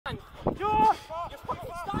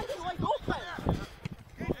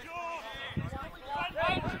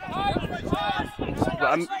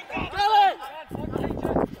I'm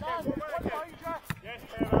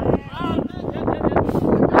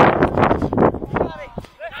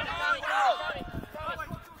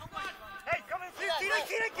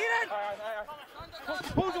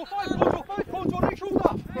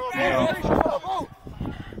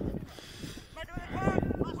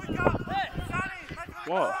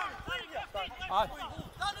what?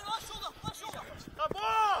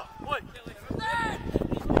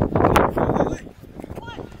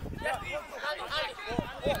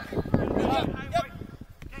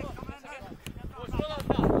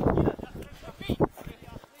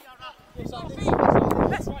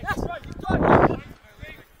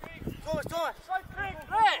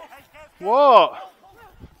 What?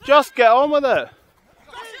 Just get on with it.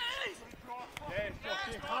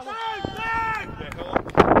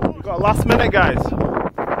 We've got a last minute, guys.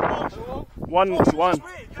 One.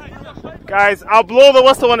 Guys, I'll blow the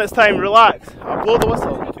whistle when it's time. Relax. I'll blow the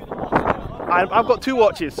whistle. I've got 2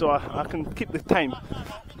 watches, so I can keep the time.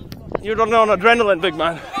 You're running on adrenaline, big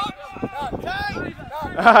man.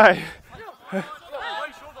 Aye.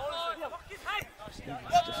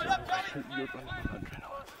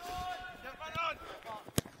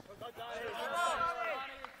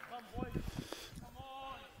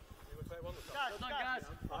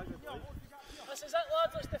 This is it,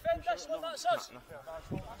 lads. Let's defend this one. That's us.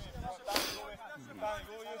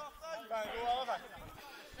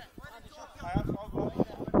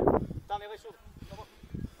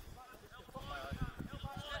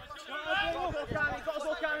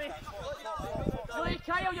 Really,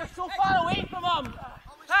 Kyle, you're so far away from him.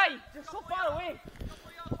 Hey, you're so far away.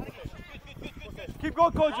 Keep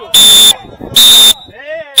going, Kojo.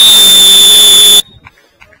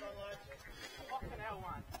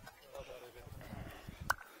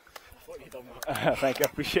 Thank you,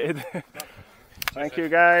 appreciate it. Thank you,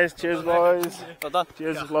 guys. Cheers, boys.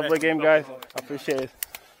 Cheers, lovely game, guys. I appreciate it.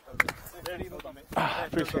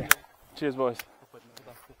 Appreciate it. Cheers, boys.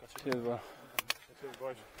 Cheers, bro. Cheers,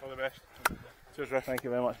 boys. All the best. Cheers, Rick. Thank you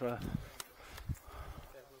very much, brother.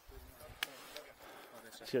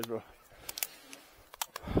 Cheers, bro.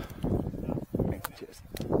 Cheers.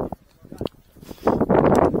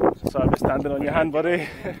 Sorry for standing on your hand, buddy.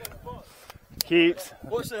 Keeps.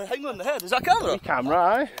 What's the hang on the head? Is that camera? Camera,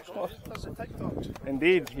 aye. That's a TikTok.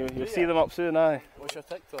 Indeed, you'll see them up soon, aye. What's your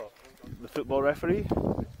TikTok? The football referee.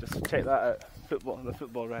 Just check that out. The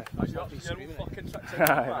football ref.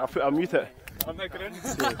 Aye, I'll mute it. I'm not going in.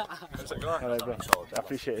 Alright, bro. I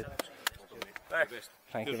appreciate it.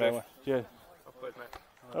 Thank you very much. Cheers.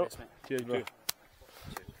 Oh, cheers, bro.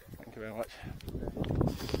 Thank you very much.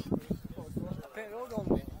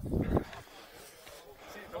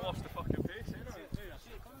 See, I lost the